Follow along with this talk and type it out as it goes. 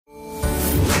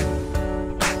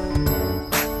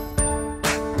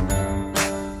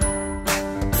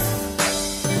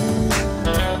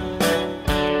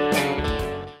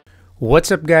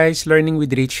What's up guys, Learning with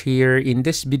Rich here. In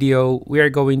this video, we are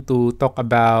going to talk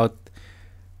about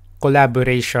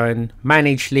collaboration,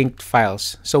 manage linked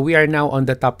files. So we are now on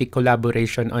the topic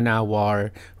collaboration on our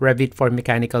Revit for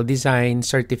Mechanical Design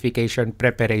certification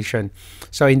preparation.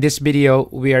 So in this video,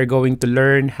 we are going to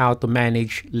learn how to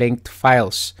manage linked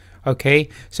files. Okay,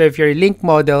 so if your link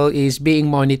model is being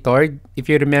monitored, if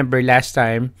you remember last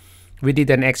time, we did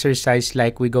an exercise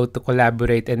like we go to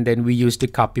collaborate and then we use the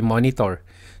copy monitor.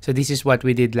 So this is what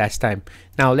we did last time.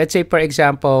 Now, let's say, for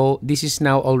example, this is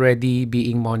now already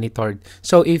being monitored.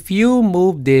 So if you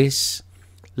move this,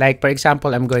 like, for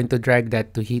example, I'm going to drag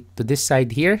that to this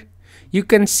side here. You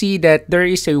can see that there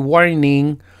is a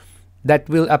warning that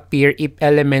will appear if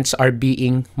elements are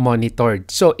being monitored.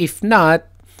 So if not,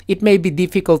 it may be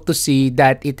difficult to see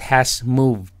that it has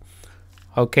moved.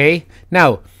 Okay?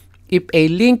 Now, if a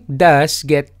link does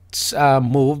get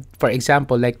moved, for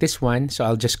example, like this one, so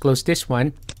I'll just close this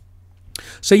one.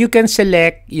 So you can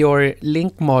select your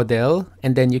link model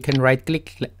and then you can right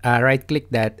click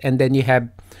that, and then you have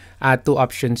two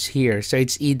options here. So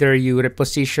it's either you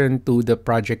reposition to the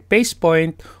project base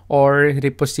point or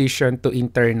reposition to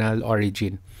internal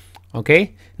origin.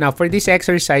 Okay, now for this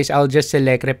exercise, I'll just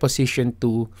select reposition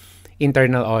to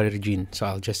internal origin. So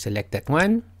I'll just select that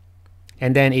one.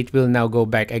 And then it will now go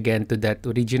back again to that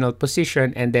original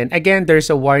position. And then again, there's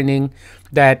a warning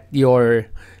that your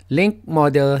link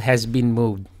model has been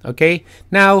moved. Okay.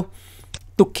 Now,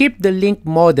 to keep the link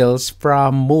models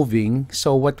from moving,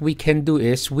 so what we can do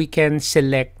is we can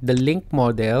select the link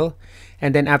model.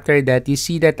 And then after that, you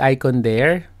see that icon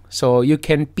there. So you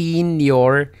can pin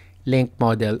your link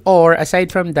model. Or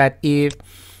aside from that, if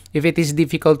it is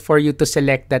difficult for you to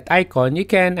select that icon, you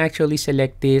can actually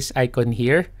select this icon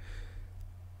here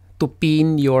to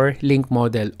pin your link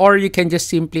model, or you can just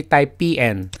simply type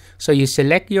PN. So you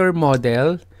select your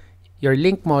model, your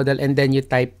link model, and then you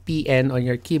type PN on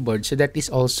your keyboard. So that is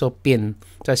also pin.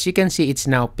 So as you can see, it's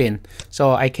now pinned.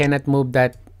 So I cannot move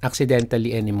that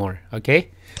accidentally anymore.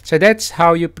 Okay. So that's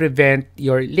how you prevent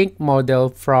your link model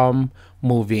from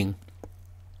moving.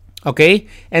 Okay.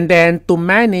 And then to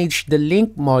manage the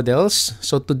link models,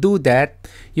 so to do that,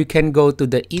 you can go to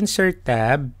the Insert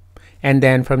tab. And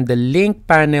then from the link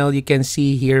panel, you can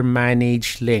see here,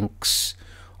 manage links.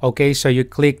 Okay, so you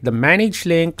click the manage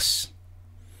links.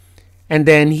 And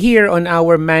then here on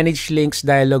our manage links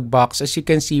dialog box, as you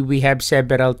can see, we have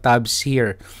several tabs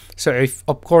here. So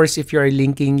of course, if you're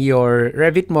linking your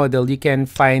Revit model, you can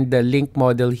find the link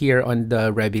model here on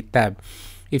the Revit tab.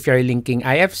 If you're linking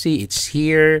IFC, it's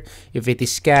here. If it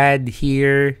is CAD,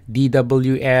 here,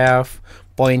 DWF,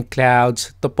 point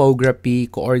clouds, topography,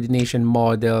 coordination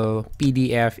model,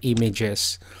 PDF,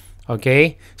 images.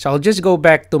 Okay, so I'll just go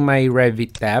back to my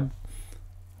Revit tab.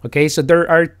 Okay, so there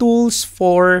are tools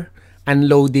for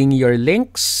unloading your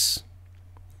links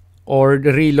or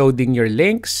reloading your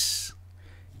links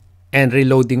and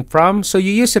reloading from. So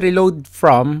you use reload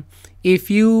from if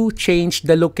you change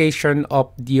the location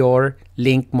of your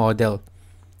link model.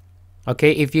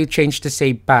 Okay, if you change the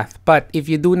save path. But if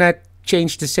you do not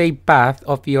change the save path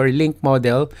of your link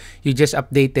model, you just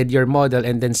updated your model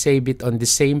and then save it on the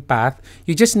same path,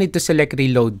 you just need to select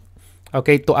reload,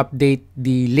 okay, to update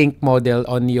the link model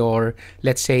on your,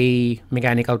 let's say,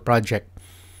 mechanical project.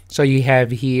 So you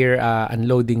have here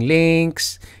unloading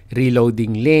links,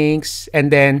 reloading links,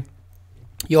 and then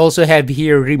you also have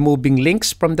here removing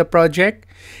links from the project,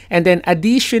 and then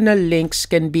additional links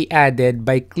can be added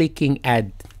by clicking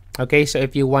add. Okay, so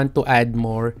if you want to add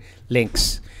more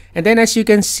links. And then as you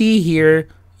can see here,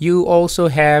 you also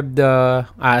have the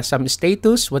some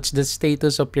status. What's the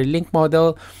status of your link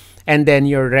model? And then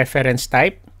your reference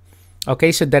type.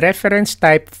 Okay, so the reference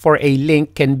type for a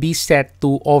link can be set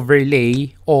to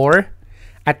overlay or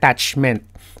attachment.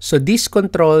 So this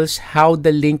controls how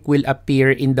the link will appear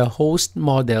in the host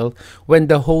model when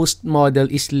the host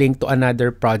model is linked to another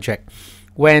project.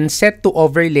 When set to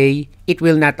overlay, it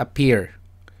will not appear.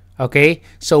 Okay,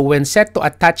 so when set to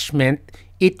attachment,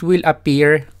 it will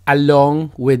appear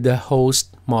along with the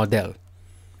host model.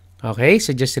 Okay,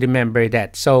 so just remember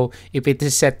that. So if it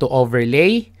is set to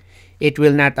overlay, it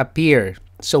will not appear.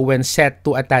 So when set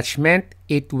to attachment,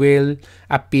 it will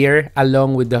appear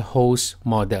along with the host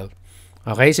model.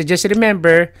 Okay, so just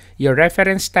remember your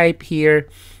reference type here.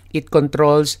 It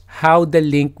controls how the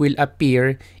link will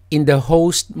appear in the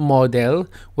host model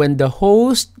when the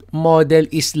host model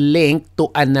is linked to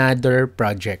another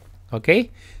project.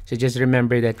 Okay, so just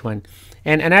remember that one.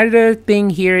 And another thing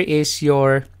here is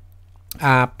your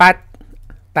path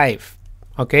type.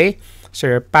 Okay, so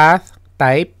your path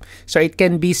type, so it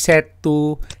can be set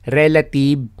to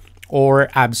relative or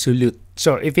absolute.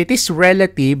 So if it is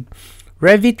relative,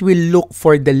 Revit will look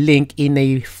for the link in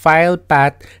a file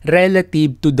path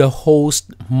relative to the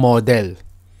host model.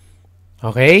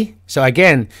 Okay? So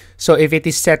again, so if it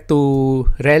is set to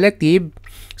relative,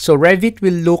 so Revit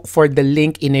will look for the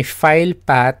link in a file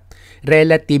path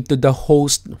relative to the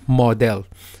host model.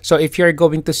 So if you're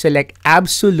going to select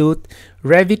absolute,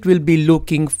 Revit will be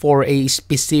looking for a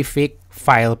specific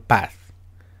file path.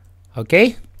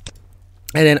 Okay?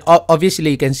 And then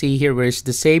obviously you can see here where's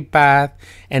the save path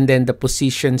and then the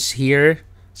positions here.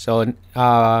 So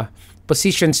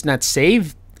positions not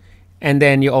saved. And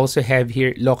then you also have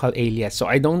here local alias. So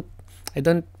I don't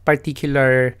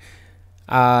particular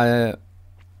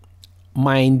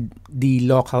mind the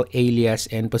local alias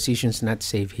and positions not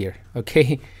saved here.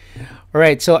 Okay. All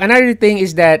right. So another thing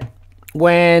is that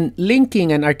when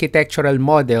linking an architectural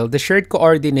model, the shared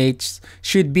coordinates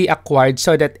should be acquired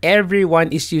so that everyone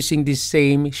is using the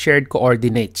same shared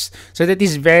coordinates. So that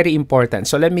is very important.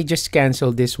 So let me just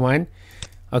cancel this one.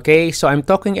 Okay, so I'm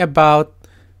talking about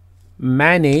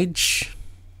manage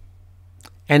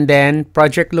and then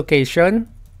project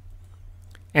location.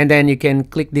 And then you can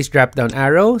click this drop down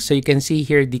arrow. So you can see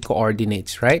here the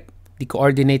coordinates, right? The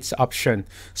coordinates option.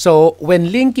 So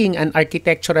when linking an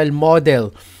architectural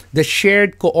model, the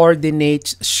shared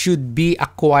coordinates should be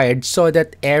acquired so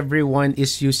that everyone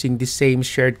is using the same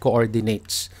shared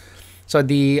coordinates. So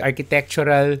the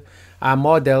architectural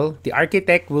model, the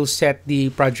architect will set the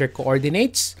project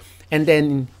coordinates, and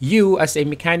then you as a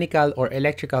mechanical or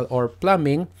electrical or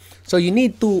plumbing, so you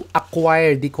need to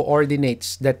acquire the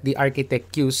coordinates that the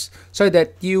architect used so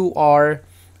that you are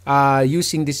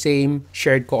using the same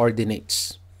shared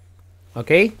coordinates.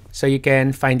 Okay, so you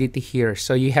can find it here.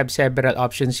 So you have several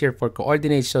options here for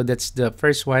coordinates. So that's the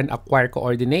first one, acquire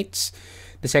coordinates.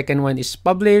 The second one is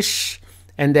publish,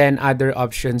 and then other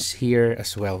options here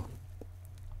as well.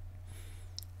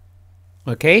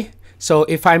 Okay, so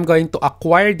if I'm going to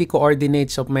acquire the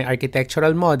coordinates of my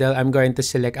architectural model, I'm going to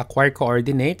select acquire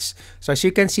coordinates. So as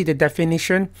you can see the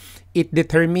definition, it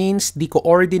determines the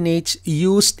coordinates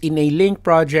used in a link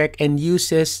project and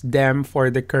uses them for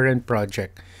the current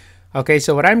project. Okay,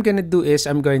 so what I'm going to do is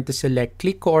I'm going to select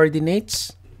click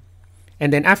coordinates.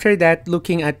 And then after that,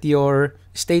 looking at your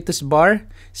status bar,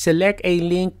 select a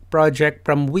link project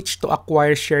from which to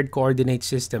acquire shared coordinate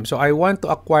system. So I want to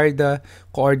acquire the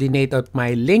coordinate of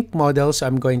my link model. So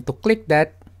I'm going to click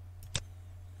that.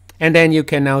 And then you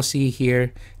can now see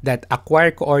here that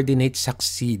acquire coordinates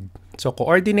succeed. So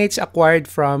coordinates acquired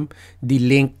from the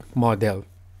link model.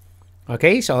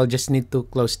 Okay, so I'll just need to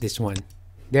close this one.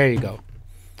 There you go.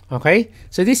 Okay,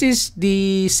 so this is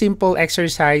the simple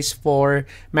exercise for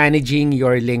managing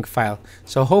your link file.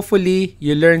 So hopefully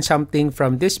you learned something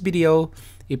from this video.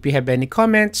 If you have any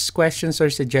comments, questions, or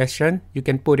suggestion, you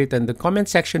can put it in the comment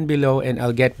section below and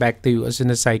I'll get back to you as soon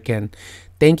as I can.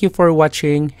 Thank you for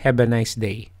watching. Have a nice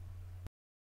day.